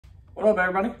What up,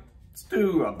 everybody? Let's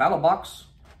do a Battlbox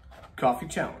coffee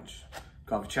challenge.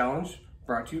 Coffee challenge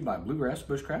brought to you by Bluegrass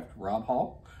Bushcraft, Rob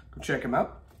Hall. Go check him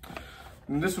out.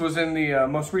 And this was in the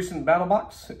most recent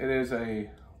Battlbox. It is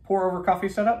a pour-over coffee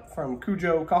setup from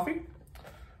Kuju Coffee,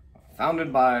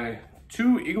 founded by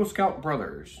two Eagle Scout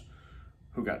brothers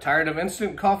who got tired of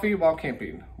instant coffee while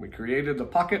camping. We created the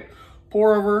pocket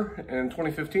pour-over in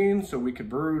 2015 so we could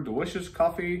brew delicious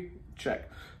coffee.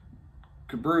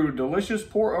 Could brew delicious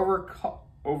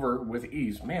pour-over with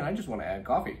ease. Man, I just want to add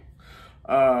coffee.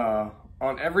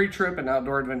 On every trip and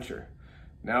outdoor adventure.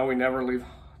 Now we never leave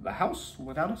the house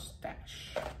without a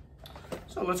stash.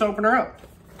 So let's open her up.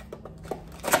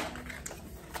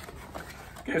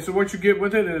 Okay, so what you get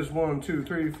with it is 1, 2,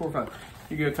 3, 4, 5.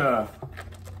 You get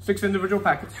 6 individual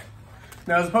packets.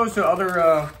 Now, as opposed to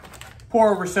other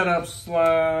pour-over setups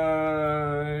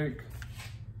like,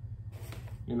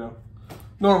 you know,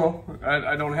 normal,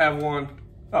 I don't have one.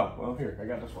 Oh, well, here, I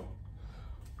got this one.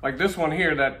 Like this one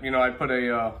here that, you know, I put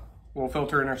a little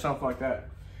filter in or something like that.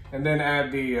 And then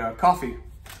add the coffee.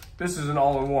 This is an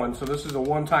all-in-one, so this is a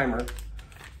one-timer.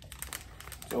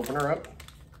 Let's open her up.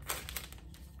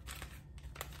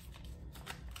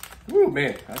 Woo,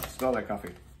 man, I can smell that coffee.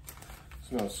 It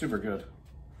smells super good.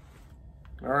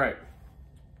 All right.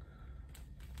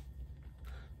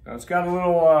 Now it's got a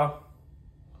little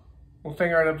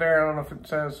thing right up there. I don't know if it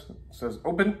says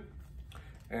open.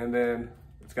 And then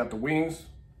it's got the wings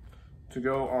to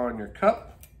go on your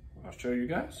cup. I'll show you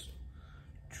guys.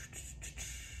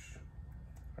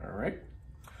 All right.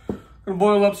 I'm gonna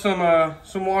boil up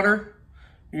some water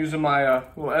using my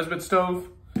little Esbit stove.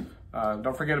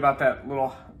 Don't forget about that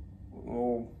little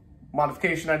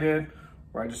modification I did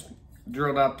where I just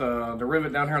drilled out the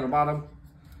rivet down here on the bottom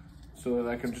so that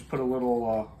I can just put a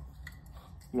little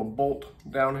bolt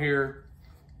down here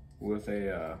with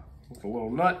a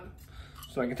little nut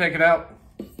so I can take it out.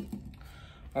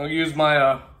 I'll use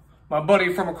my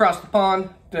buddy from across the pond,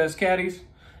 Des Caddies.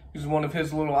 Use one of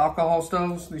his little alcohol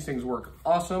stoves. These things work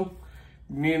awesome.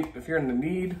 If you're in the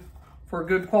need for a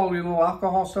good quality little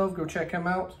alcohol stove, go check him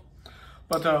out.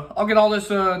 But I'll get all this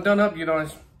done up. You know,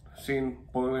 I've seen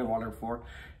boiling water before.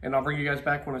 And I'll bring you guys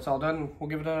back when it's all done. And we'll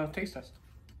give it a taste test.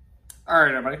 All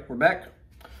right, everybody, we're back.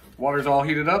 Water's all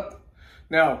heated up.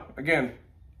 Now, again,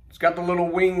 it's got the little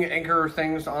wing anchor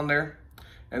things on there.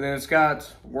 And then it's got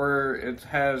where it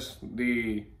has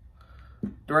the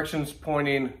directions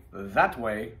pointing that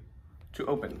way to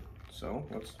open. So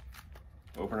let's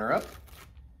open her up.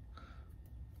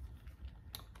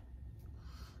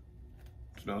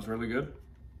 Smells really good.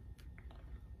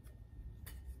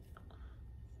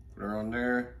 Put her on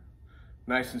there,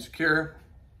 nice and secure.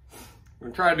 I'm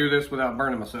gonna try to do this without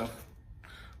burning myself,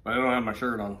 but I don't have my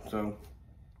shirt on, so.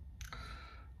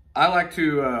 I like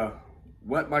to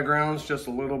wet my grounds just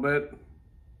a little bit.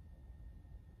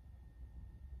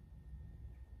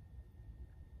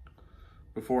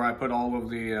 Before I put all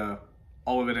of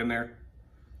it in there.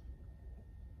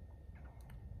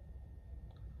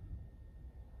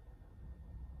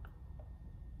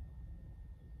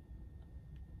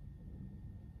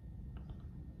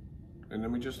 And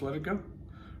then we just let it go.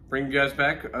 Bring you guys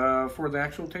back for the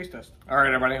actual taste test. All right,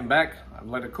 everybody, I'm back. I've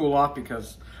let it cool off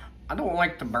because I don't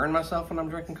like to burn myself when I'm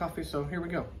drinking coffee, so here we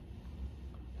go.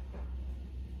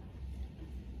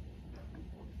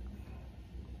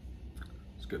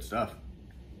 It's good stuff.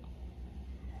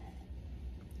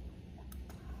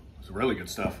 It's really good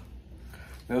stuff.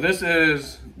 Now this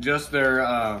is just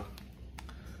their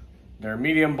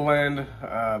medium blend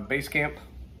base camp.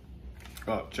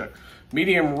 Oh, check.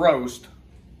 Medium roast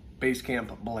base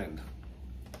camp blend.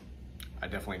 I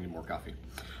definitely need more coffee,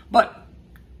 but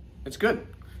it's good.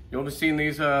 You'll be seeing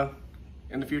these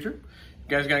in the future. If you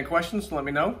guys got any questions, let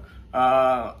me know.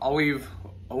 I'll leave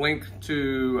a link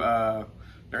to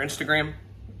their Instagram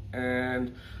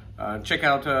and check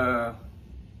out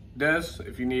Des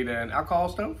if you need an alcohol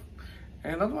stove.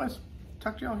 And otherwise,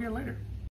 talk to y'all here later.